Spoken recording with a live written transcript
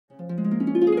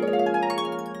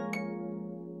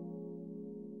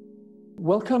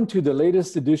Welcome to the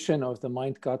latest edition of the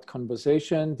Mind-Gut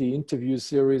Conversation, the interview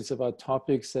series about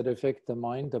topics that affect the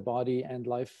mind, the body, and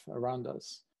life around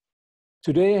us.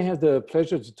 Today, I have the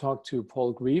pleasure to talk to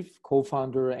Paul Grieve,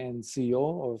 co-founder and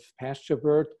CEO of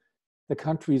PastureBird, the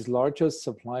country's largest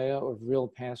supplier of real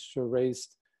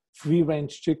pasture-raised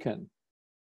free-range chicken.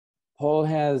 Paul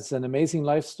has an amazing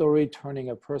life story,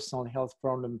 turning a personal health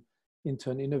problem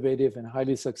into an innovative and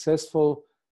highly successful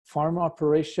farm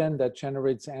operation that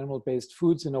generates animal-based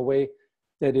foods in a way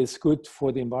that is good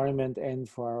for the environment and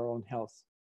for our own health.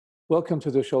 Welcome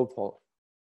to the show, Paul.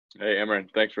 Hey, Emeran,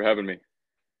 thanks for having me.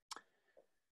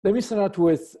 Let me start out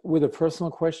with a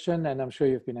personal question, and I'm sure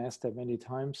you've been asked that many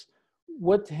times.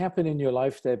 What happened in your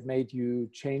life that made you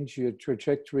change your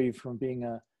trajectory from being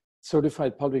a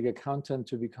certified public accountant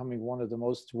to becoming one of the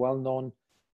most well-known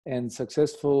and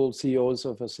successful CEOs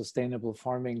of a sustainable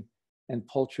farming and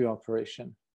poultry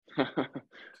operation?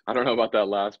 I don't know about that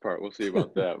last part. We'll see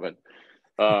about that. But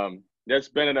it's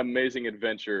been an amazing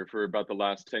adventure for about the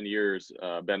last 10 years.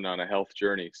 Been on a health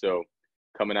journey. So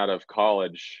coming out of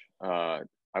college, I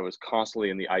was constantly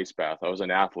in the ice bath. I was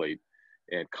an athlete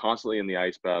and constantly in the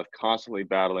ice bath, constantly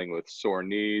battling with sore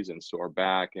knees and sore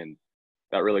back. And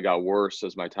that really got worse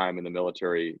as my time in the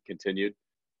military continued.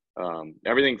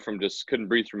 Everything from just couldn't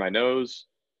breathe through my nose,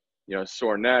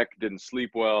 sore neck, didn't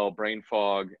sleep well, brain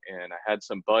fog. And I had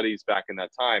some buddies back in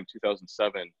that time,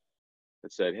 2007,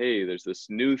 that said, hey, there's this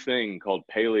new thing called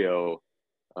paleo,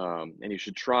 and you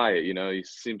should try it. It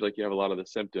seems like you have a lot of the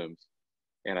symptoms.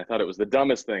 And I thought it was the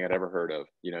dumbest thing I'd ever heard of,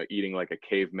 eating like a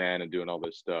caveman and doing all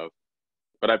this stuff.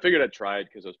 But I figured I'd try it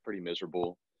because I was pretty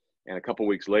miserable. And a couple of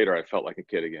weeks later, I felt like a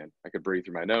kid again. I could breathe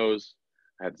through my nose.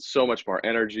 I had so much more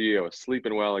energy. I was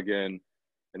sleeping well again.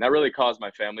 And that really caused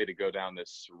my family to go down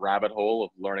this rabbit hole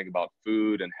of learning about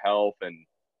food and health, and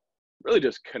really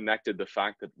just connected the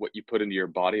fact that what you put into your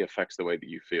body affects the way that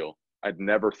you feel. I'd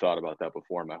never thought about that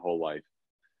before in my whole life.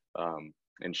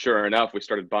 And sure enough, we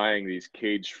started buying these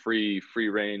cage-free,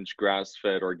 free-range,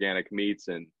 grass-fed organic meats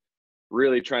and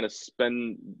really trying to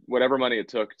spend whatever money it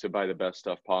took to buy the best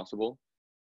stuff possible.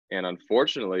 And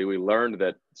unfortunately, we learned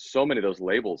that so many of those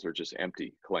labels are just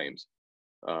empty claims.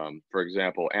 For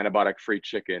example, antibiotic-free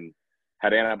chicken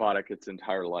had antibiotic its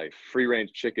entire life.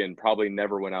 Free-range chicken probably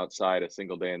never went outside a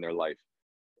single day in their life.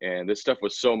 And this stuff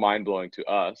was so mind-blowing to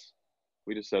us.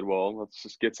 We just said, well, let's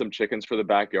just get some chickens for the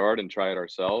backyard and try it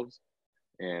ourselves.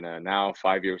 And now,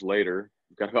 5 years later,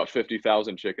 we've got about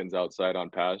 50,000 chickens outside on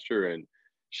pasture, and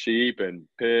sheep and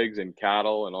pigs and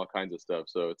cattle and all kinds of stuff.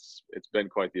 So it's been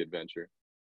quite the adventure.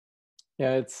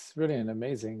 Yeah, it's really an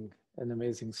amazing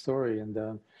story.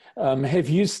 And have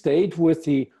you stayed with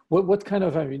what kind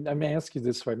of, I may ask you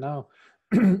this right now,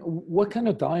 what kind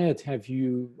of diet have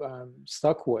you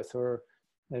stuck with, or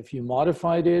have you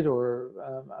modified it, or,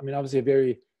 obviously a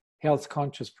very health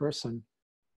conscious person?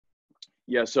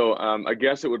 Yeah, so I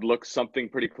guess it would look something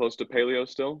pretty close to paleo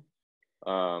still.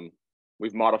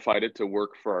 We've modified it to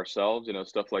work for ourselves,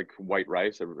 stuff like white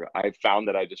rice. I found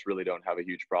that I just really don't have a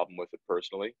huge problem with it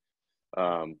personally.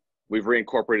 We've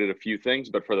reincorporated a few things,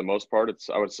 but for the most part,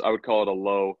 I would call it a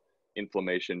low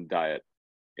inflammation diet.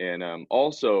 And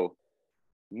also,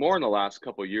 more in the last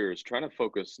couple of years, trying to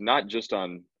focus not just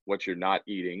on what you're not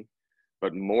eating,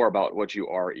 but more about what you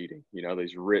are eating.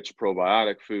 These rich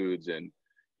probiotic foods and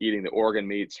eating the organ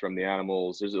meats from the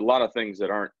animals. There's a lot of things that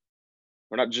we're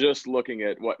not just looking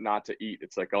at what not to eat.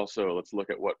 It's like also, let's look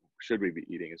at what should we be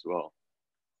eating as well.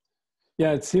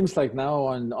 Yeah, it seems like now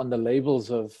on the labels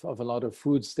of a lot of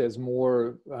foods, there's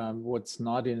more what's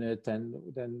not in it than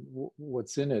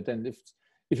what's in it. And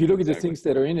if you look at the things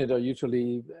that are in it, are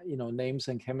usually names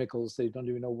and chemicals that you don't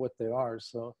even know what they are.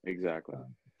 So exactly.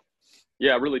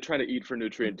 Yeah, really trying to eat for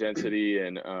nutrient density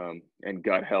and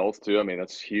gut health too.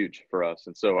 That's huge for us.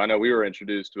 And so I know we were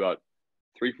introduced about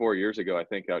 3-4 years ago, I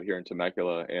think, out here in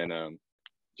Temecula, and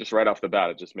just right off the bat,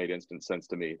 it just made instant sense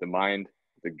to me. The mind,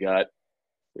 the gut,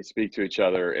 they speak to each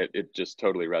other. It just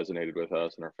totally resonated with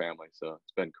us and our family. So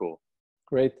it's been cool.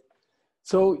 Great.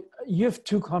 So you have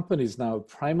two companies now,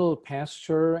 Primal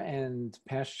Pasture and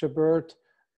PastureBird.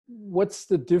 What's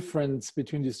the difference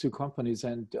between these two companies,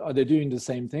 and are they doing the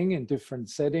same thing in different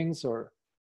settings, or?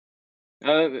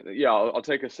 Yeah, I'll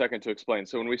take a second to explain.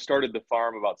 So when we started the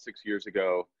farm about 6 years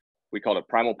ago, we called it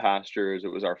Primal Pastures. It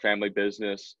was our family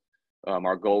business.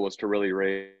 Our goal was to really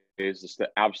raise just the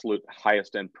absolute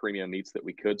highest end premium meats that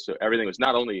we could. So everything was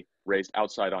not only raised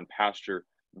outside on pasture,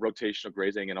 rotational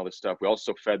grazing and all this stuff. We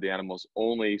also fed the animals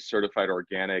only certified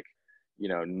organic,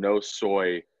 no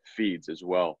soy feeds as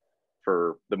well.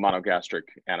 for the monogastric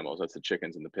animals. That's the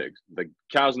chickens and the pigs. The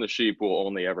cows and the sheep will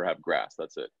only ever have grass.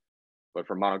 That's it. But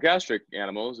for monogastric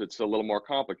animals, it's a little more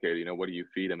complicated. You know, what do you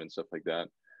feed them and stuff like that?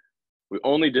 We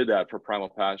only did that for primal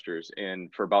pastures.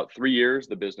 And for about 3 years,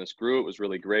 the business grew. It was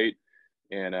really great.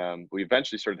 And we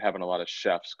eventually started having a lot of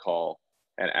chefs call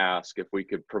and ask if we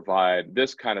could provide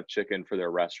this kind of chicken for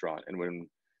their restaurant. And when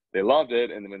they loved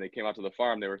it, and when they came out to the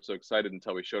farm, they were so excited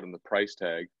until we showed them the price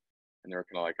tag. And they were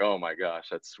kind of like, oh my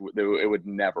gosh, it would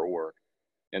never work.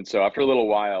 And so after a little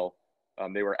while,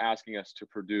 they were asking us to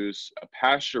produce a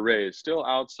pasture raised, still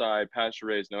outside, pasture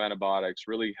raised, no antibiotics,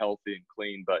 really healthy and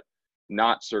clean, but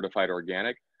not certified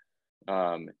organic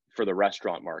for the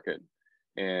restaurant market.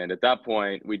 And at that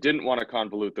point, we didn't want to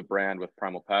convolute the brand with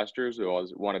Primal Pastures. We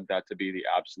always wanted that to be the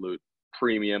absolute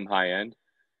premium high end.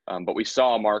 But we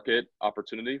saw a market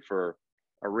opportunity for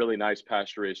a really nice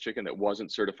pasture raised chicken that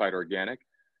wasn't certified organic,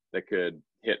 that could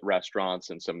hit restaurants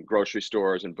and some grocery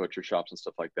stores and butcher shops and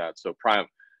stuff like that. So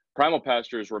Primal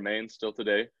Pastures remains still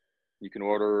today. You can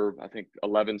order, I think,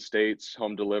 11 states,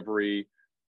 home delivery,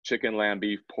 chicken, lamb,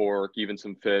 beef, pork, even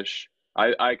some fish.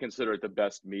 I consider it the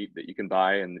best meat that you can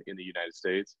buy in the United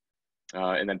States.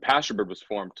 And then PastureBird was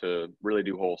formed to really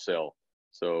do wholesale.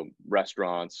 So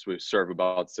restaurants, we serve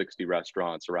about 60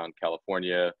 restaurants around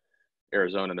California,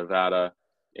 Arizona, Nevada,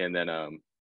 and then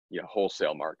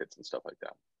wholesale markets and stuff like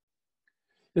that.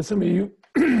 Yes, I mean,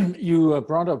 you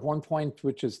brought up one point,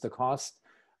 which is the cost.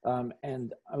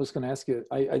 And I was going to ask you,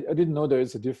 I didn't know there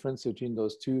is a difference between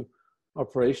those two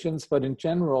operations, but in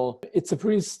general, it's a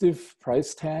pretty stiff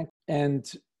price tag and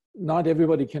not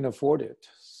everybody can afford it.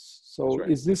 So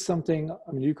right. Is this something,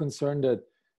 I mean, you're concerned that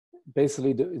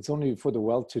basically it's only for the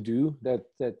well-to-do that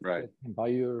Right. can buy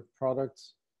your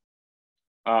products?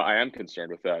 I am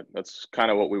concerned with that. That's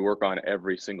kind of what we work on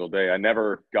every single day. I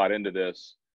never got into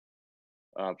this.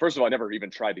 First of all, I never even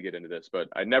tried to get into this, but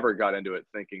I never got into it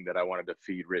thinking that I wanted to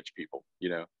feed rich people.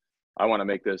 You know, I want to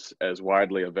make this as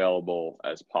widely available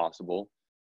as possible.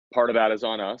 Part of that is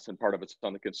on us and part of it's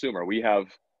on the consumer. We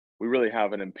really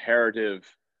have an imperative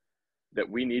that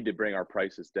we need to bring our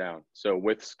prices down. So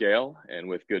with scale and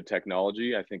with good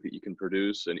technology, I think that you can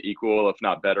produce an equal, if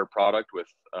not better product with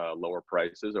lower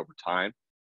prices over time.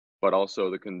 But also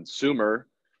the consumer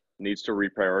needs to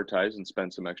reprioritize and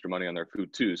spend some extra money on their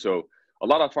food too. So a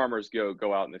lot of farmers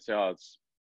go out and they say, oh, it's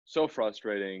so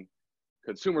frustrating.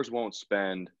 Consumers won't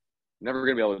spend, never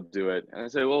going to be able to do it. And I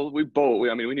say, well, we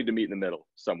need to meet in the middle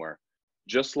somewhere.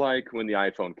 Just like when the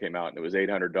iPhone came out and it was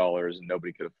 $800 and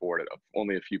nobody could afford it.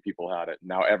 Only a few people had it.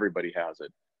 Now everybody has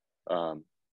it.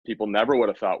 People never would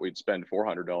have thought we'd spend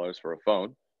 $400 for a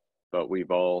phone, but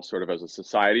we've all sort of as a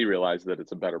society realized that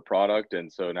it's a better product.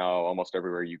 And so now almost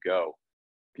everywhere you go,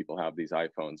 people have these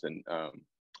iPhones. And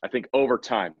I think over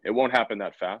time, it won't happen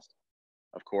that fast,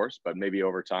 of course, but maybe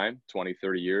over time, 20,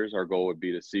 30 years, our goal would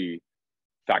be to see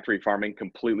factory farming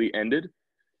completely ended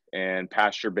and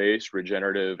pasture-based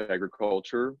regenerative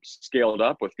agriculture scaled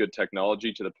up with good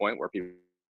technology to the point where people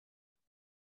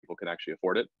can actually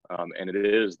afford it. And it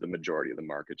is the majority of the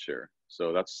market share.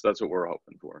 So that's what we're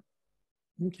hoping for.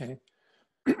 Okay.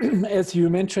 As you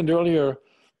mentioned earlier,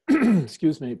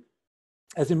 excuse me,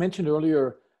 as you mentioned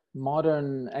earlier,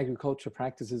 modern agriculture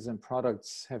practices and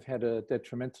products have had a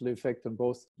detrimental effect on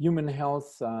both human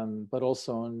health, but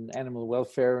also on animal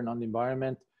welfare and on the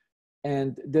environment.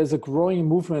 And there's a growing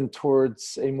movement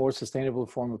towards a more sustainable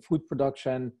form of food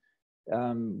production,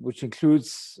 which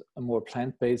includes a more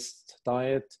plant-based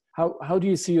diet. How do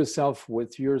you see yourself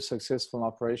with your successful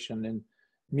operation in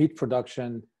meat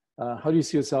production? How do you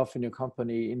see yourself and your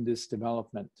company in this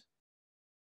development?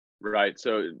 Right.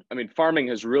 So, I mean, farming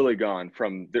has really gone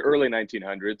from the early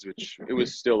 1900s, which it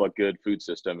was still a good food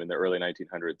system in the early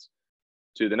 1900s,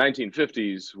 to the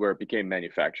 1950s, where it became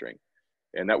manufacturing.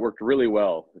 And that worked really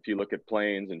well. If you look at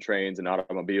planes and trains and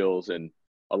automobiles and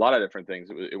a lot of different things,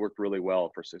 it worked really well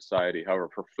for society. However,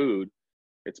 for food,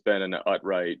 it's been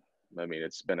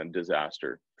it's been a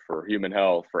disaster for human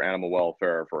health, for animal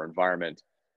welfare, for environment.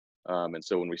 And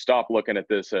so when we stop looking at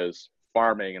this as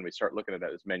farming and we start looking at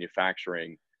it as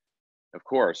manufacturing, of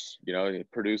course,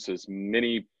 produce as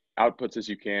many outputs as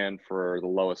you can for the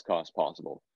lowest cost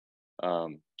possible.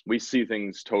 We see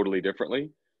things totally differently,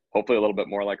 hopefully a little bit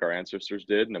more like our ancestors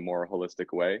did in a more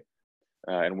holistic way.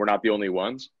 And we're not the only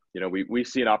ones. We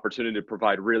see an opportunity to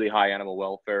provide really high animal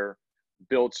welfare,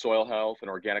 build soil health and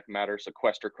organic matter,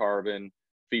 sequester carbon,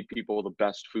 feed people the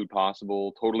best food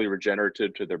possible, totally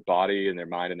regenerative to their body and their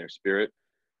mind and their spirit.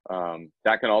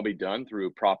 That can all be done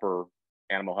through proper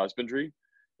animal husbandry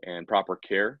and proper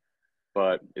care,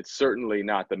 but it's certainly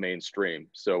not the mainstream.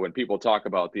 So when people talk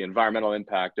about the environmental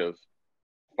impact of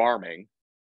farming,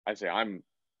 I say I'm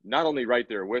not only right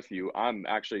there with you, I'm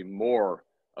actually more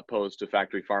opposed to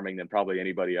factory farming than probably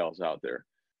anybody else out there.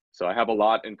 So I have a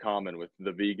lot in common with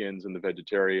the vegans and the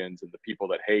vegetarians and the people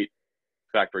that hate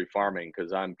factory farming,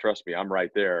 because trust me, I'm right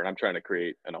there and I'm trying to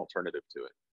create an alternative to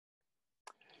it.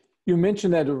 You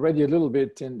mentioned that already a little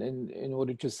bit in what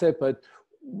you just said, but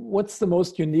what's the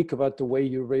most unique about the way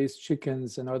you raise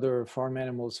chickens and other farm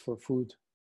animals for food?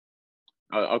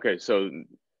 Okay, so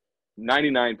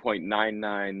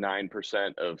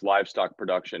 99.999% of livestock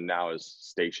production now is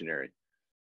stationary.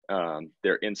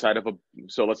 They're inside of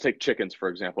so let's take chickens, for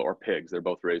example, or pigs. They're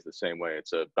both raised the same way.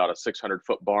 It's about a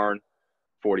 600-foot barn,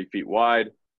 40 feet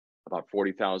wide, about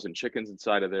 40,000 chickens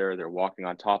inside of there. They're walking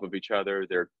on top of each other.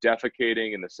 They're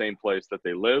defecating in the same place that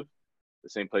they live, the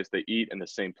same place they eat, and the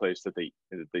same place that they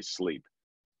sleep.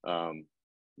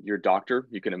 Your doctor,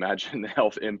 you can imagine the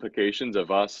health implications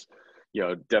of us,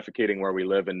 defecating where we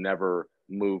live and never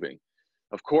moving.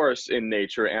 Of course, in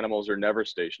nature, animals are never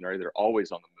stationary. They're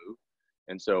always on the move.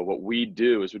 And so what we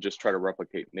do is we just try to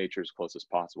replicate nature as close as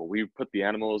possible. We put the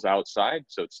animals outside.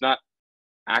 So it's not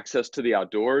access to the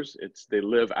outdoors. They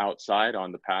live outside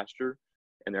on the pasture,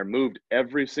 and they're moved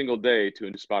every single day to a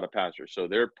new spot of pasture. So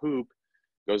their poop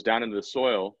goes down into the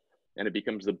soil, and it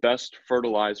becomes the best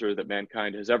fertilizer that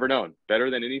mankind has ever known, better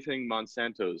than anything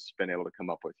Monsanto's been able to come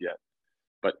up with yet.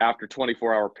 But after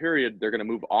 24-hour period, they're going to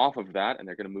move off of that, and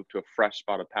they're going to move to a fresh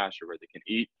spot of pasture where they can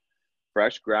eat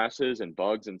fresh grasses and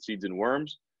bugs and seeds and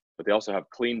worms, but they also have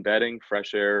clean bedding,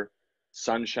 fresh air,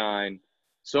 sunshine,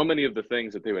 so many of the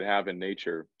things that they would have in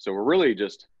nature. So we're really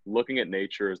just looking at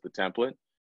nature as the template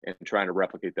and trying to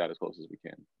replicate that as close as we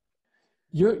can.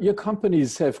 Your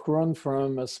companies have grown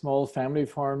from a small family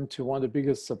farm to one of the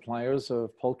biggest suppliers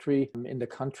of poultry in the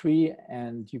country,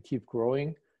 and you keep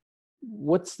growing.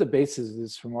 What's the basis of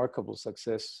this remarkable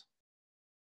success?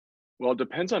 Well, it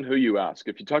depends on who you ask.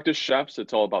 If you talk to chefs,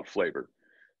 it's all about flavor.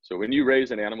 So when you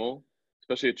raise an animal,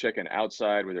 especially a chicken,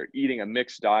 outside where they're eating a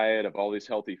mixed diet of all these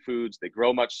healthy foods, they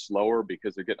grow much slower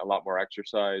because they're getting a lot more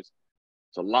exercise.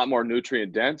 It's a lot more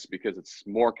nutrient dense because it's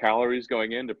more calories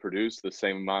going in to produce the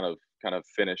same amount of kind of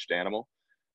finished animal.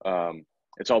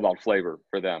 It's all about flavor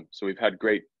for them. So we've had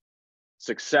great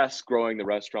success growing the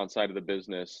restaurant side of the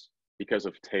business because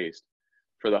of taste.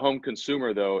 For the home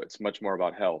consumer, though, it's much more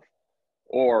about health,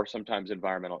 or sometimes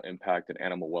environmental impact and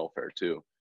animal welfare too.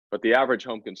 But the average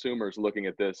home consumer is looking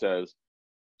at this as,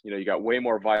 you got way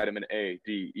more vitamin A,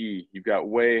 D, E, you've got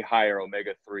way higher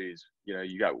omega-3s,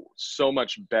 you got so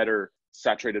much better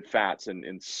saturated fats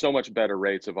and so much better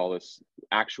rates of all this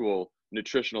actual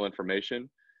nutritional information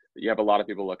that you have a lot of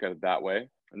people look at it that way.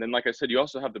 And then, like I said, you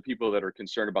also have the people that are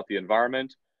concerned about the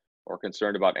environment or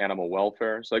concerned about animal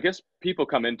welfare. So I guess people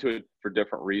come into it for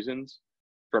different reasons.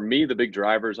 For me, the big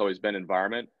driver has always been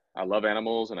environment. I love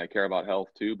animals and I care about health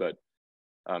too, but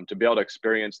to be able to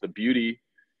experience the beauty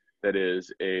that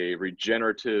is a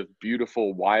regenerative,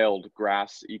 beautiful, wild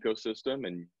grass ecosystem,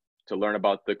 and to learn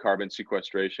about the carbon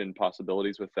sequestration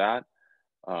possibilities with that,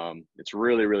 it's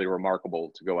really, really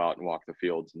remarkable to go out and walk the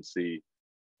fields and see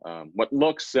what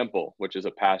looks simple, which is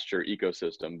a pasture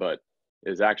ecosystem, but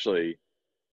is actually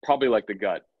probably like the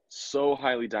gut. So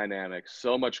highly dynamic,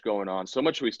 so much going on, so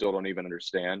much we still don't even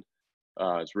understand.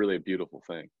 It's really a beautiful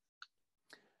thing.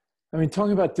 I mean,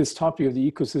 talking about this topic of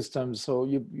the ecosystem, so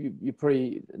you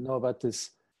probably know about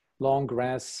this long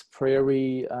grass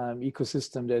prairie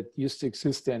ecosystem that used to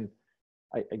exist in,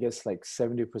 I guess, like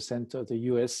 70% of the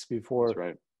US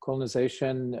before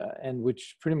colonization, and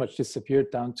which pretty much disappeared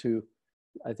down to,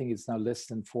 I think it's now less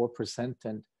than 4%.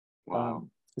 And wow.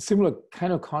 A similar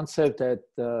kind of concept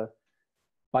that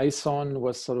bison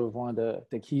was sort of one of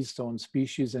the keystone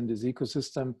species in this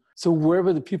ecosystem. So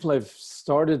wherever the people have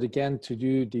started again to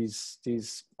do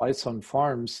these bison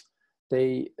farms,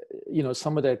 they,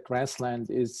 some of that grassland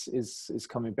is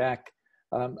coming back.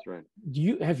 That's right.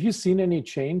 Have you seen any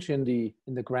change in the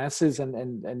grasses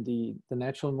and the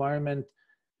natural environment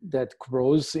that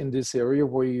grows in this area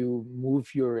where you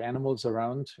move your animals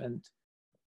around? And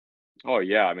oh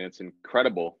yeah, I mean, it's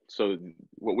incredible. So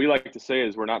what we like to say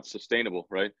is we're not sustainable,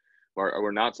 right?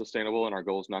 We're not sustainable, and our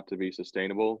goal is not to be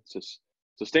sustainable. It's just,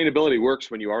 sustainability works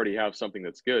when you already have something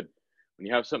that's good. When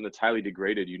you have something that's highly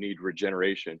degraded, you need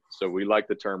regeneration. So we like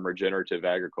the term regenerative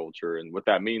agriculture. And what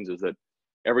that means is that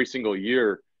every single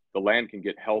year, the land can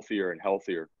get healthier and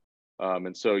healthier.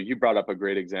 And so you brought up a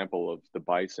great example of the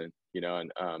bison,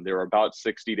 and there were about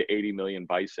 60 to 80 million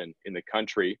bison in the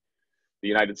country, the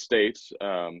United States,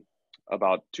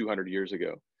 about 200 years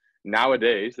ago.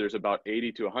 Nowadays, there's about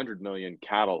 80 to 100 million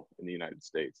cattle in the United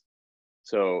States.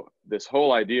 So this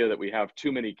whole idea that we have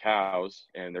too many cows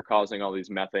and they're causing all these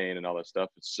methane and all that stuff,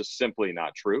 it's just simply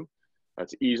not true.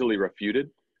 That's easily refuted.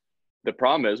 The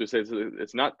problem is we say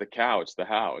it's not the cow, it's the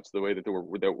how. It's the way that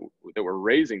we're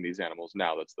raising these animals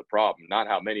now that's the problem, not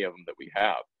how many of them that we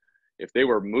have. If they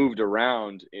were moved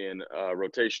around in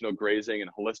rotational grazing and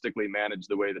holistically managed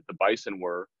the way that the bison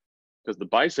were, because the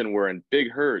bison were in big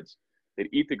herds, they'd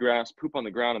eat the grass, poop on the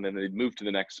ground, and then they'd move to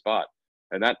the next spot.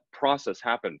 And that process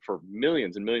happened for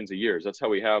millions and millions of years. That's how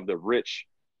we have the rich,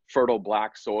 fertile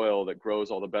black soil that grows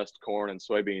all the best corn and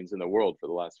soybeans in the world for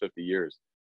the last 50 years.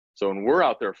 So when we're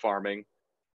out there farming,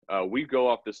 we go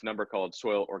off this number called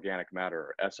soil organic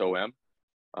matter, or SOM.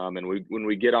 And when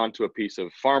we get onto a piece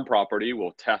of farm property,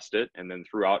 we'll test it. And then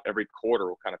throughout every quarter,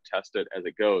 we'll kind of test it as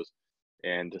it goes.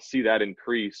 And to see that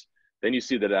increase, then you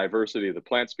see the diversity of the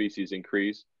plant species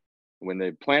increase. When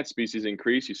the plant species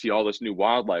increase, you see all this new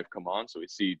wildlife come on. So we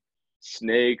see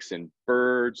snakes and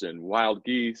birds and wild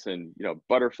geese and, you know,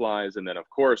 butterflies. And then, of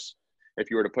course, if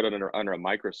you were to put it under a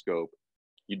microscope,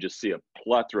 you just see a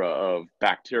plethora of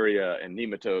bacteria and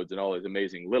nematodes and all these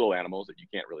amazing little animals that you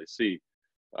can't really see.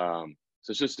 So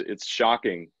it's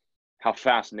shocking how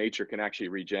fast nature can actually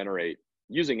regenerate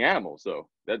using animals, though.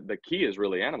 That the key is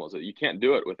really animals. That you can't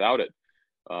do it without it.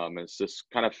 It's this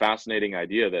kind of fascinating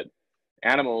idea that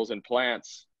animals and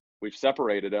plants, we've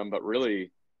separated them, but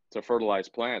really to fertilize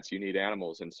plants, you need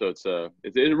animals. And so it's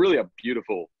really a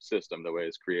beautiful system the way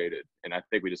it's created. And I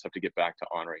think we just have to get back to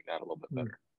honoring that a little bit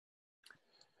better.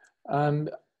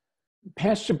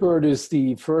 PastureBird is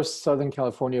the first Southern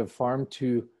California farm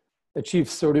to achieve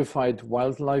certified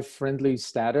wildlife-friendly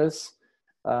status.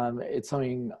 It's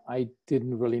something I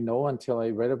didn't really know until I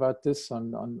read about this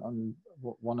on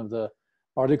one of the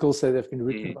articles that have been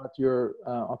written about your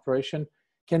operation.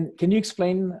 Can you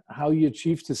explain how you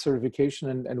achieved the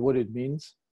certification and what it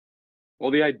means? Well,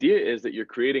 the idea is that you're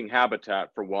creating habitat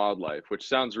for wildlife, which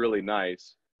sounds really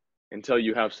nice until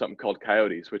you have something called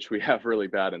coyotes, which we have really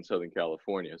bad in Southern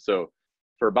California. So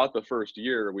for about the first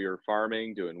year, we were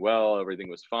farming, doing well, everything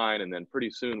was fine. And then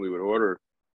pretty soon we would order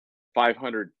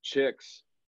 500 chicks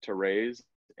to raise.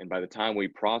 And by the time we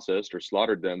processed or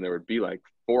slaughtered them, there would be like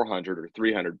 400 or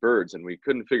 300 birds. And we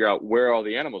couldn't figure out where all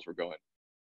the animals were going.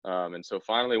 And so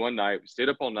finally one night, we stayed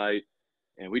up all night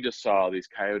and we just saw these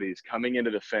coyotes coming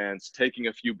into the fence, taking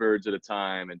a few birds at a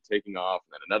time and taking off.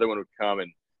 And then another one would come,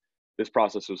 and this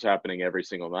process was happening every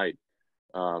single night.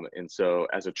 And so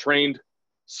as a trained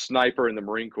sniper in the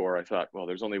Marine Corps, I thought, well,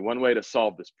 there's only one way to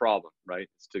solve this problem, right?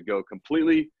 It's to go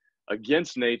completely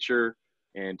against nature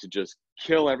and to just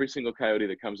kill every single coyote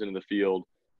that comes into the field.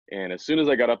 And as soon as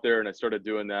I got up there and I started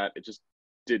doing that, it just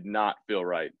did not feel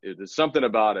right. There's something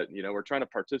about it. You know, we're trying to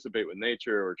participate with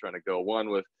nature. We're trying to go one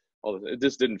with all this. It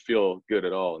just didn't feel good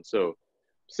at all. And so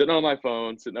sitting on my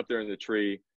phone, sitting up there in the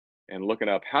tree and looking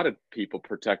up, how did people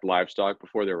protect livestock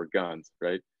before there were guns,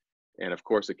 right? And of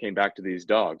course, it came back to these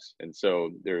dogs. And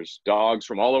so there's dogs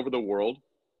from all over the world,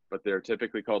 but they're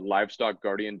typically called livestock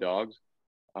guardian dogs.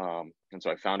 And so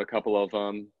I found a couple of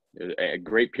them.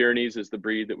 Great Pyrenees is the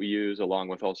breed that we use, along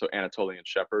with also Anatolian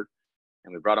Shepherd.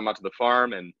 And we brought them out to the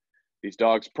farm, and these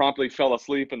dogs promptly fell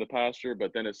asleep in the pasture.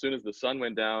 But then as soon as the sun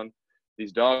went down,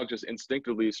 these dogs just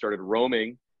instinctively started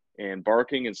roaming and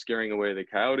barking and scaring away the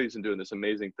coyotes and doing this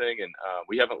amazing thing. And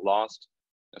we haven't lost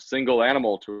a single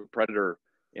animal to a predator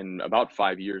in about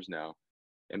 5 years now.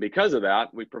 And because of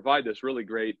that, we provide this really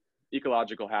great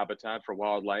ecological habitat for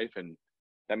wildlife. And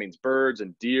that means birds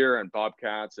and deer and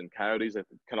bobcats and coyotes that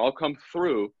can all come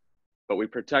through, but we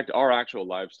protect our actual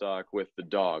livestock with the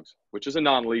dogs, which is a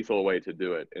non-lethal way to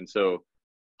do it. And so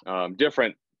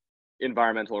different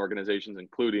environmental organizations,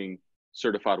 including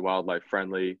Certified Wildlife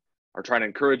Friendly, are trying to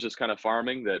encourage this kind of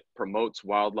farming that promotes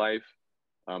wildlife,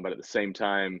 but at the same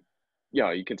time, you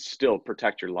know, you can still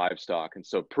protect your livestock. And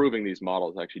so proving these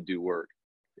models actually do work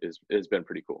has been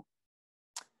pretty cool.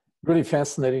 Really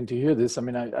fascinating to hear this. I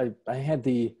mean, I had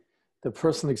the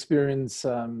personal experience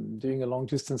doing a long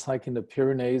distance hike in the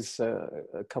Pyrenees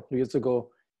a couple of years ago,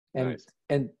 and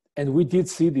nice. and we did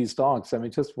see these dogs. I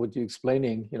mean, just what you're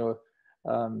explaining, you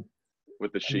know,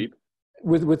 with the sheep,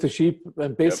 with the sheep,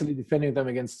 and basically defending them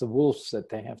against the wolves that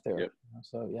they have there. Yep.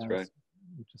 So yeah, that's right.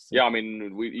 Yeah, I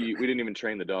mean, we didn't even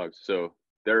train the dogs, so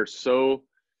they're so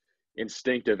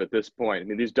instinctive at this point. I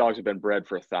mean, these dogs have been bred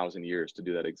for 1,000 years to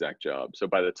do that exact job. So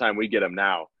by the time we get them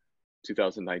now,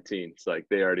 2019, it's like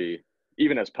they already,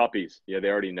 even as puppies, yeah, they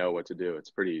already know what to do. It's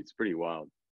pretty wild.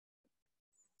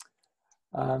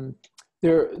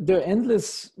 There are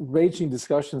endless raging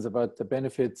discussions about the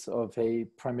benefits of a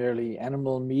primarily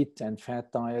animal meat and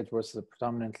fat diet versus a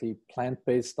predominantly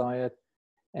plant-based diet.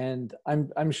 And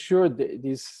I'm sure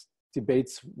these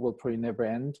debates will probably never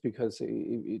end because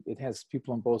it has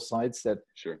people on both sides that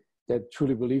Sure. that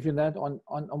truly believe in that. On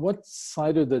what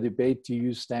side of the debate do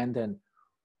you stand? And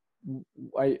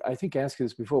I think I asked you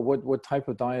this before. What type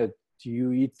of diet do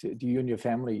you eat? Do you and your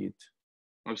family eat?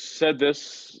 I've said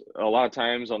this a lot of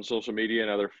times on social media and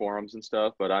other forums and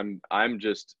stuff, but I'm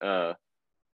just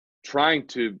trying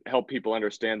to help people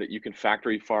understand that you can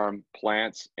factory farm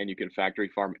plants and you can factory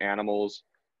farm animals,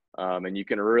 and you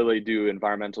can really do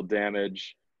environmental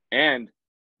damage and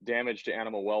damage to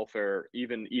animal welfare,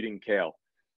 even eating kale.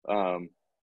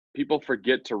 People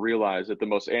forget to realize that the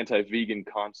most anti-vegan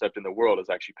concept in the world is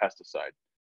actually pesticide.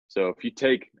 So if you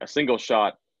take a single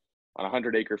shot on a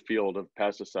 100-acre field of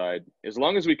pesticide, as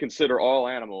long as we consider all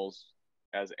animals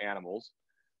as animals,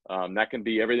 that can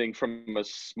be everything from a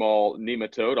small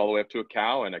nematode all the way up to a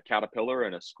cow and a caterpillar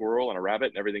and a squirrel and a rabbit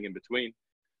and everything in between.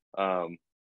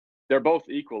 They're both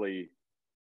equally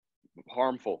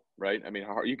harmful, right? I mean,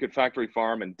 you could factory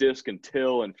farm and disc and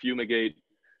till and fumigate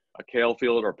a kale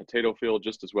field or a potato field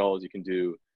just as well as you can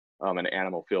do an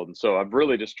animal field. And so I've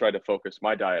really just tried to focus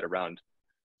my diet around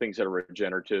things that are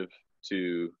regenerative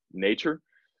to nature.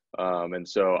 And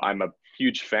so I'm a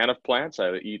huge fan of plants.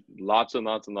 I eat lots and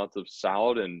lots and lots of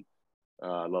salad, and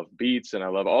I love beets, and I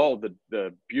love all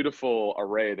the beautiful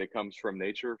array that comes from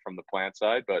nature, from the plant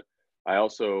side. But I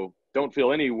also don't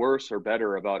feel any worse or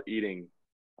better about eating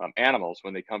animals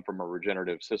when they come from a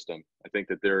regenerative system. I think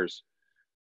that there's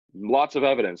lots of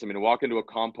evidence. I mean, walk into a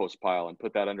compost pile and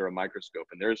put that under a microscope,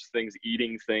 and there's things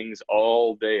eating things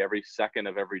all day, every second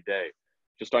of every day.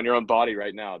 Just on your own body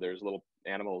right now, there's little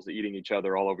animals eating each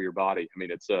other all over your body. I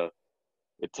mean,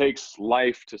 it takes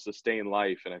life to sustain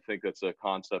life. And I think that's a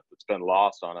concept that's been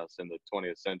lost on us in the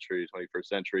 20th century, 21st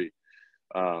century.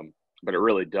 But it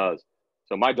really does.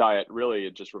 So my diet really,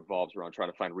 it just revolves around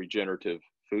trying to find regenerative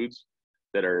foods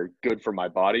that are good for my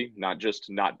body, not just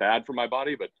not bad for my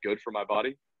body, but good for my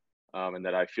body. And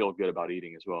that I feel good about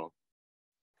eating as well.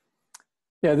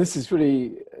 Yeah, this is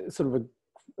really sort of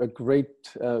a great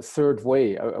third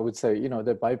way, I would say,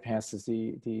 that bypasses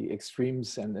the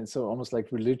extremes and so almost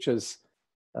like religious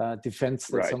defense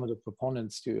that some of the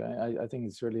proponents do. I think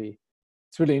it's really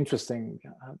interesting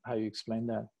how you explain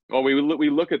that. Well, we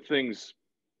look at things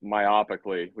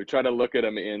myopically. We try to look at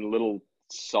them in little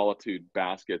solitude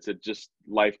baskets.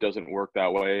 Life doesn't work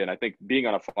that way. And I think being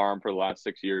on a farm for the last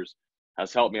 6 years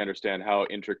has helped me understand how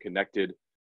interconnected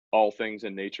all things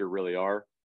in nature really are.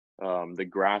 The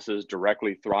grasses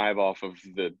directly thrive off of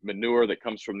the manure that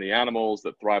comes from the animals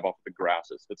that thrive off of the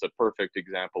grasses. It's a perfect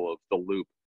example of the loop.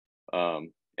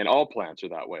 And all plants are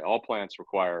that way. All plants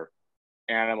require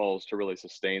animals to really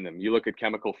sustain them. You look at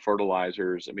chemical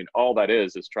fertilizers. I mean, all that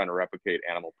is trying to replicate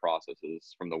animal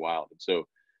processes from the wild. And so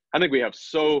I think we have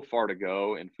so far to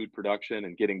go in food production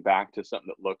and getting back to something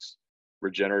that looks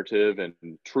regenerative and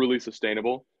truly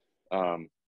sustainable.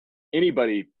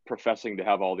 Anybody professing to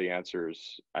have all the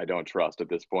answers, I don't trust at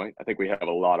this point. I think we have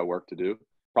a lot of work to do,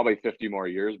 probably 50 more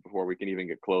years before we can even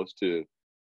get close to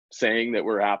saying that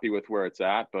we're happy with where it's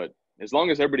at. But as long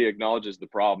as everybody acknowledges the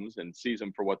problems and sees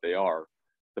them for what they are,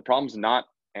 the problem's not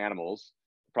animals,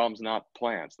 the problem's not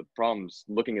plants, the problem's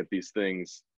looking at these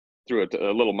things through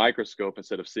a little microscope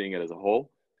instead of seeing it as a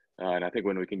whole. And I think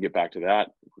when we can get back to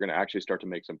that, we're going to actually start to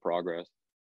make some progress.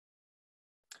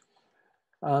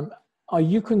 Are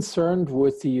you concerned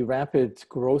with the rapid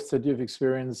growth that you've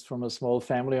experienced from a small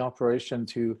family operation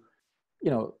to,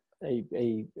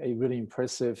 a really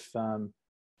impressive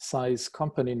size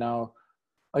company now?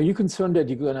 Are you concerned that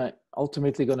you're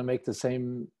ultimately going to make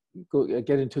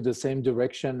get into the same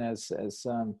direction as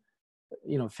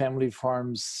family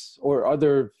farms or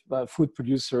other food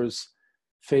producers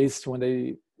faced when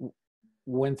they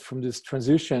went from this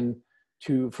transition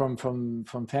from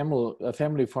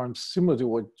family farms, similar to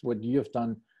what you have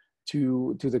done,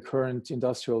 to the current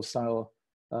industrial style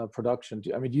production?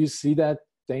 Do you see that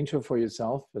danger for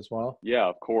yourself as well? Yeah,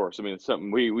 of course. I mean, it's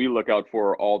something we look out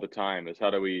for all the time. Is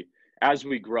as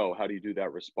we grow, how do you do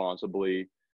that responsibly,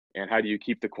 and how do you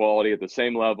keep the quality at the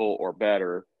same level or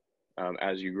better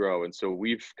as you grow? And so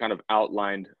we've kind of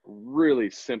outlined really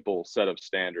simple set of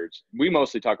standards. We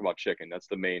mostly talk about chicken. That's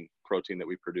the main protein that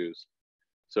we produce.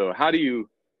 So how do you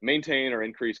maintain or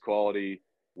increase quality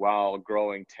while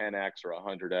growing 10x or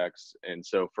 100x? And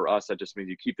so for us, that just means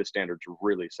you keep the standards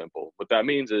really simple. What that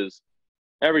means is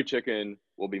every chicken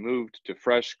will be moved to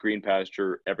fresh green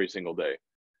pasture every single day.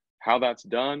 How that's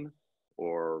done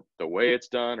or the way it's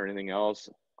done or anything else,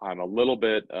 I'm a little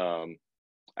bit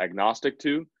agnostic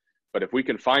to. But if we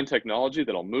can find technology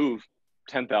that'll move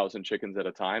 10,000 chickens at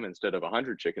a time instead of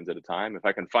 100 chickens at a time, if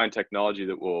I can find technology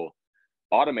that will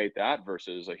automate that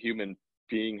versus a human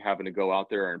being having to go out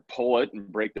there and pull it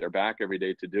and break their back every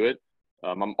day to do it.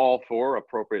 I'm all for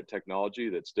appropriate technology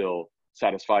that still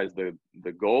satisfies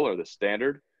the goal or the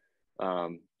standard,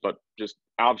 but just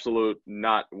absolute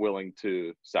not willing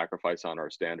to sacrifice on our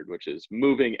standard, which is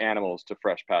moving animals to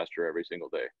fresh pasture every single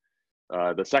day.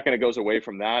 The second it goes away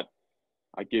from that,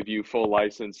 I give you full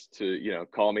license to, you know,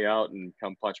 call me out and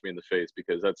come punch me in the face,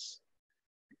 because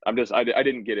I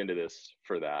didn't get into this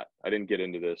for that. I didn't get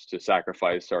into this to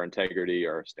sacrifice our integrity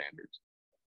or our standards.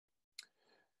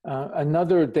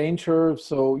 Another danger,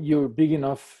 so you're big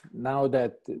enough now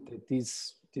that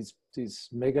these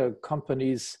mega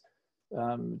companies,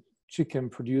 chicken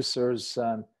producers,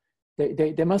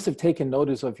 they must have taken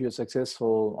notice of your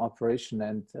successful operation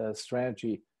and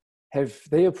strategy. Have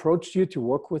they approached you to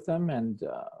work with them, and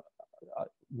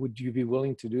would you be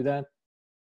willing to do that?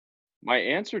 My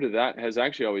answer to that has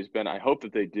actually always been, I hope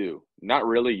that they do. Not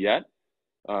really yet,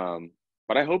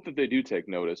 but I hope that they do take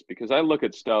notice, because I look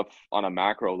at stuff on a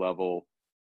macro level.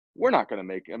 We're not going to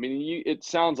make, I mean, it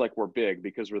sounds like we're big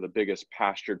because we're the biggest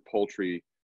pastured poultry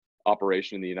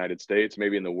operation in the United States,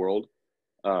 maybe in the world.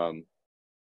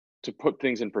 To put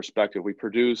things in perspective, we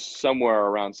produce somewhere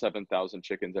around 7,000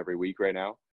 chickens every week right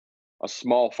now. A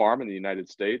small farm in the United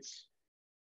States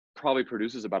probably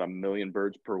produces about 1 million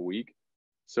birds per week.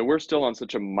 So we're still on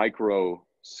such a micro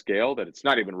scale that it's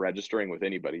not even registering with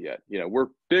anybody yet. You know, we're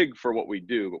big for what we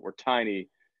do, but we're tiny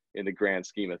in the grand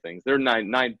scheme of things. There are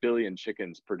 9 billion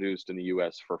chickens produced in the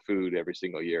US for food every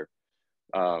single year.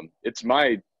 It's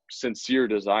my sincere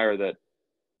desire that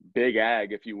big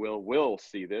ag, if you will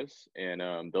see this,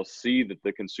 and they'll see that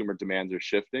the consumer demands are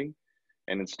shifting.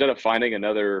 And instead of finding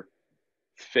another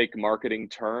fake marketing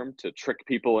term to trick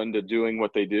people into doing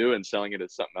what they do and selling it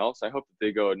as something else, I hope that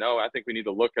they go, no, I think we need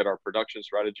to look at our production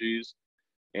strategies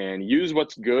and use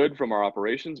what's good from our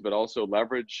operations, but also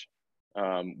leverage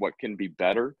what can be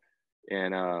better,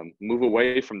 and move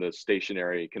away from the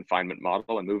stationary confinement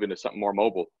model and move into something more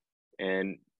mobile.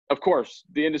 And of course,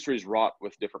 the industry is wrought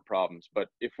with different problems, but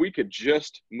if we could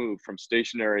just move from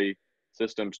stationary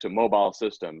systems to mobile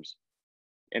systems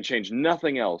and change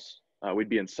nothing else, we'd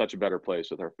be in such a better place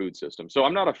with our food system. So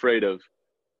I'm not afraid of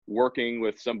working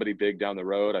with somebody big down the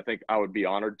road. I think I would be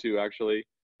honored to, actually,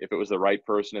 if it was the right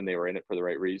person and they were in it for the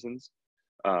right reasons.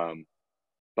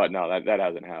 But no, that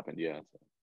hasn't happened yet.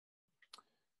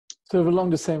 So along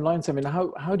the same lines, I mean,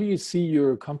 how do you see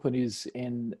your companies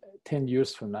in 10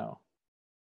 years from now?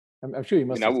 I'm sure you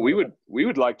must. You know, we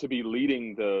would like to be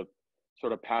leading the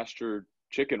sort of pastured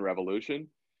chicken revolution.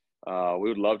 We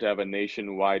would love to have a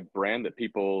nationwide brand that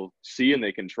people see and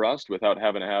they can trust without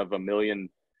having to have 1 million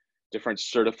different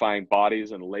certifying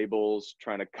bodies and labels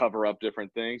trying to cover up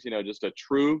different things. You know, just a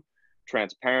true,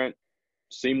 transparent,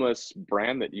 seamless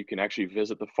brand that you can actually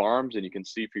visit the farms and you can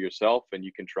see for yourself, and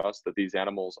you can trust that these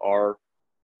animals are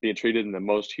being treated in the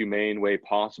most humane way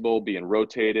possible, being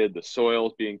rotated, the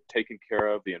soil's being taken care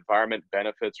of, the environment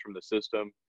benefits from the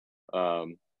system.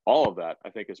 All of that,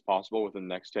 I think, is possible within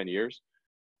the next 10 years.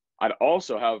 I'd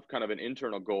also have kind of an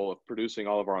internal goal of producing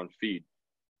all of our own feed.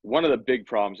 One of the big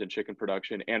problems in chicken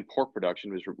production and pork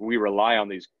production is we rely on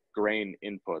these grain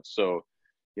inputs. So,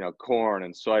 you know, corn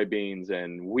and soybeans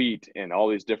and wheat and all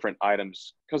these different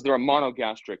items, because they're a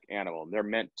monogastric animal and they're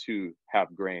meant to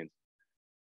have grains.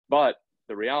 But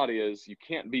the reality is you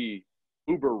can't be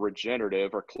uber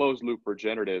regenerative or closed loop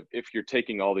regenerative if you're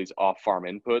taking all these off farm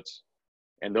inputs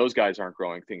and those guys aren't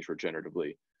growing things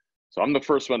regeneratively. So I'm the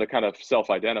first one to kind of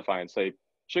self-identify and say,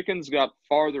 chicken's got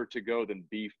farther to go than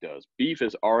beef does. Beef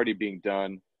is already being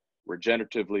done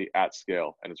regeneratively at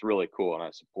scale, and it's really cool, and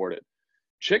I support it.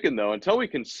 Chicken, though, until we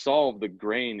can solve the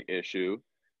grain issue,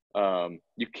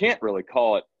 you can't really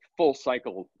call it full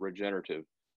cycle regenerative.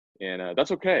 And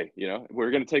that's okay. You know,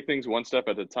 we're going to take things one step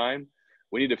at a time.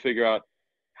 We need to figure out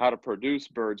how to produce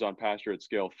birds on pasture at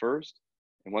scale first.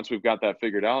 And once we've got that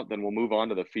figured out, then we'll move on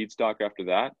to the feedstock after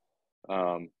that.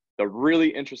 The really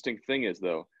interesting thing is,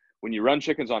 though, when you run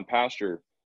chickens on pasture,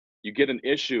 you get an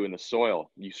issue in the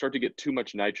soil. You start to get too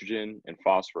much nitrogen and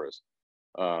phosphorus.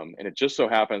 And it just so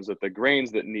happens that the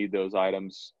grains that need those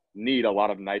items need a lot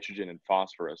of nitrogen and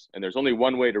phosphorus. And there's only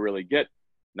one way to really get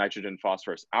nitrogen and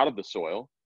phosphorus out of the soil.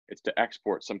 It's to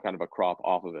export some kind of a crop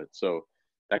off of it. So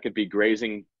that could be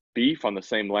grazing beef on the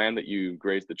same land that you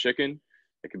graze the chicken.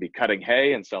 It could be cutting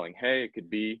hay and selling hay. It could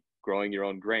be growing your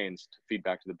own grains to feed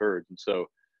back to the birds. And so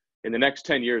in the next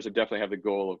 10 years, I definitely have the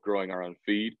goal of growing our own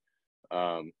feed,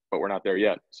 but we're not there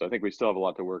yet. So I think we still have a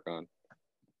lot to work on.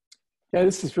 Yeah,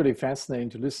 this is really fascinating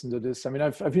to listen to this. I mean,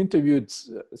 I've interviewed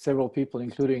several people,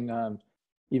 including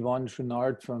Yvonne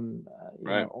Chouinard from,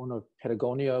 right. owner of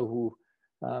Patagonia, who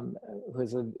who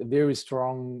has a very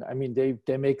strong, I mean,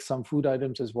 they make some food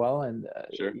items as well. And,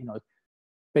 Sure. you know,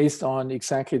 based on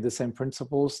exactly the same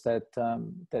principles that,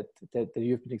 that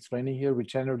you've been explaining here,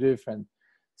 regenerative and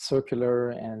circular,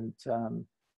 and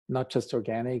not just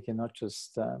organic and not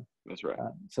just That's right.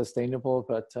 sustainable,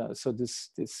 but so this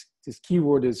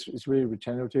keyword is really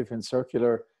regenerative and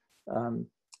circular,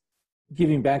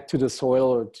 giving back to the soil,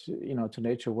 or to, you know, to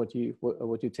nature what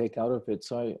you take out of it.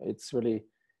 So it's really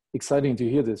exciting to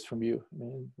hear this from you.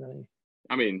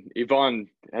 I mean, Yvonne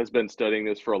has been studying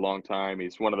this for a long time.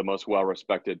 He's one of the most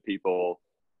well-respected people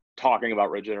talking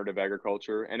about regenerative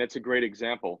agriculture, and it's a great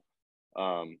example.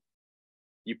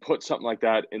 You put something like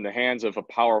that in the hands of a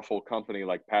powerful company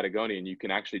like Patagonia, and you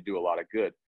can actually do a lot of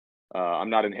good. I'm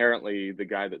not inherently the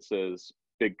guy that says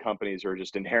big companies are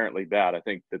just inherently bad. I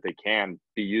think that they can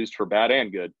be used for bad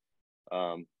and good.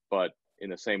 But in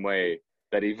the same way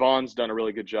that Yvonne's done a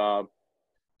really good job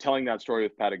telling that story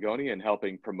with Patagonia and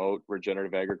helping promote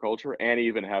regenerative agriculture, and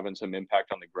even having some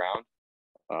impact on the ground.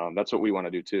 That's what we want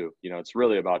to do too. You know, it's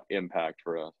really about impact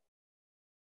for us.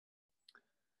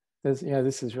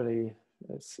 This is really,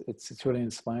 it's really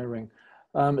inspiring.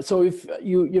 So if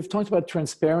you've talked about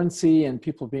transparency and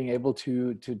people being able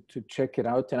to check it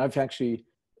out, and I've actually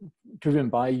driven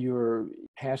by your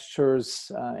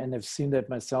pastures and I've seen that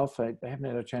myself. I haven't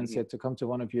had a chance yet to come to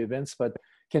one of your events, but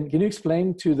can you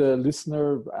explain to the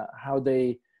listener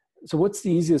so what's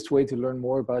the easiest way to learn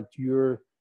more about your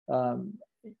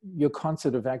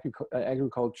concept of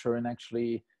agriculture and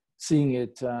actually seeing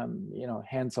it, you know,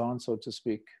 hands-on, so to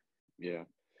speak? Yeah.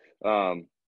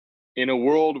 In a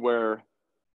world where,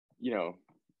 you know,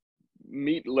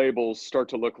 meat labels start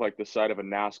to look like the side of a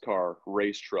NASCAR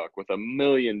race truck with a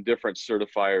million different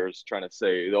certifiers trying to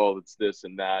say, oh, it's this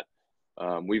and that.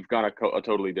 We've gone a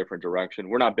totally different direction.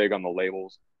 We're not big on the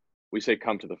labels. We say,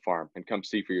 come to the farm and come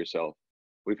see for yourself.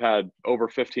 We've had over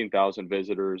 15,000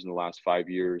 visitors in the last 5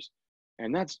 years.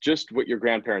 And that's just what your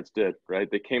grandparents did, right?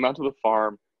 They came out to the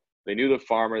farm. They knew the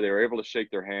farmer. They were able to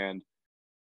shake their hand.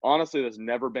 Honestly, that's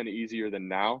never been easier than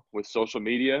now with social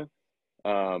media.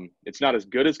 It's not as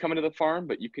good as coming to the farm,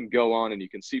 but you can go on and you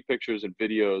can see pictures and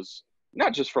videos,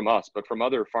 not just from us, but from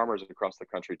other farmers across the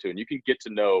country too. And you can get to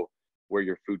know where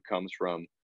your food comes from.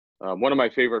 One of my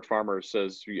favorite farmers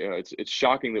says, you know, it's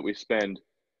shocking that we spend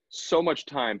so much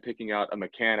time picking out a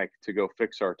mechanic to go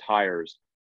fix our tires.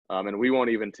 And we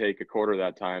won't even take a quarter of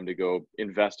that time to go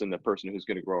invest in the person who's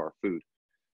going to grow our food.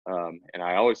 And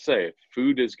I always say, if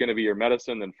food is going to be your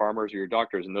medicine, then farmers are your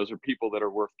doctors. And those are people that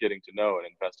are worth getting to know and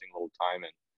investing a little time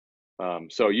in.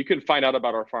 So you can find out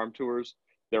about our farm tours.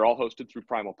 They're all hosted through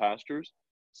Primal Pastures.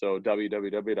 So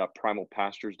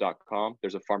www.primalpastures.com.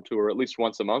 There's a farm tour at least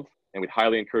once a month. And we'd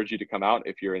highly encourage you to come out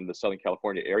if you're in the Southern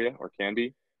California area, or can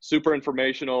be. Super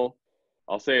informational.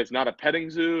 I'll say it's not a petting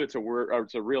zoo. It's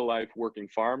a real life working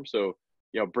farm. So,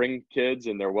 you know, bring kids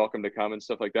and they're welcome to come and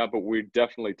stuff like that. But we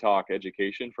definitely talk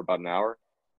education for about an hour.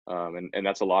 And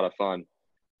that's a lot of fun.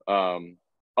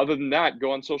 Other than that,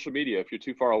 go on social media if you're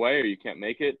too far away or you can't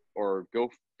make it, or go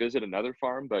visit another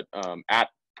farm. But at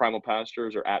Primal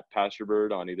Pastures or at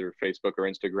PastureBird on either Facebook or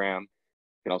Instagram. You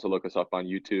can also look us up on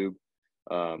YouTube.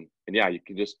 And yeah, you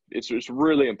can it's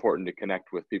really important to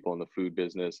connect with people in the food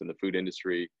business and the food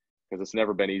industry, because it's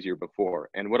never been easier before.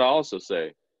 And what I also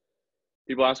say,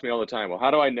 people ask me all the time, well, how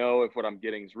do I know if what I'm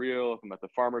getting is real, if I'm at the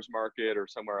farmer's market or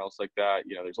somewhere else like that?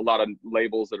 You know, there's a lot of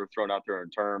labels that are thrown out there in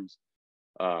terms.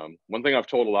 One thing I've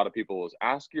told a lot of people is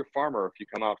ask your farmer if you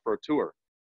come out for a tour.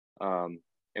 And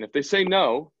if they say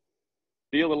no,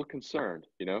 be a little concerned,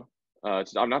 you know.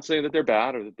 I'm not saying that they're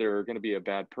bad or that they're going to be a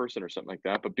bad person or something like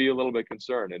that, but be a little bit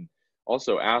concerned. And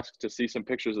also ask to see some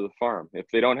pictures of the farm. If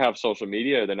they don't have social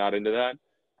media, they're not into that,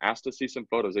 ask to see some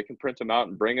photos. They can print them out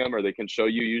and bring them, or they can show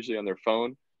you usually on their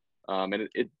phone. And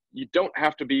you don't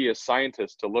have to be a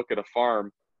scientist to look at a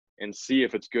farm and see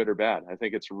if it's good or bad. I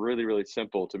think it's really, really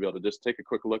simple to be able to just take a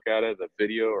quick look at it, a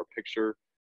video or picture,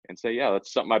 and say, yeah,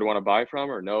 that's something I'd want to buy from,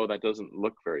 or no, that doesn't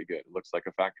look very good. It looks like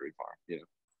a factory farm, you know.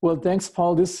 Well, thanks,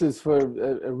 Paul. This is for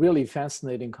a really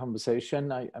fascinating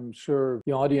conversation. I'm sure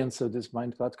the audience of this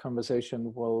Mind-God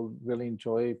conversation will really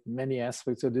enjoy many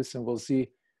aspects of this, and we'll see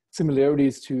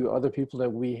similarities to other people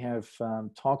that we have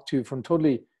talked to from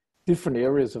totally different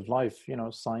areas of life, you know,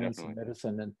 science and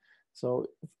medicine. And so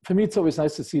for me, it's always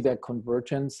nice to see that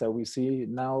convergence that we see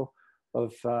now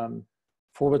of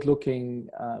forward-looking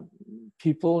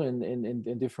people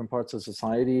in different parts of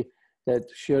society that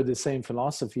share the same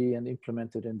philosophy and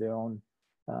implement it in their own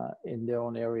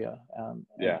area.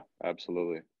 Yeah,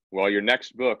 absolutely. Well, your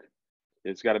next book,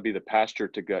 it's got to be the pasture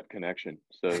to gut connection.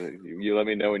 So you let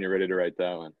me know when you're ready to write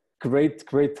that one. Great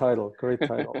title. Great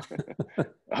title.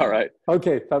 All right.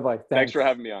 Okay. Bye-bye. Thanks for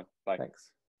having me on. Bye.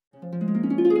 Thanks.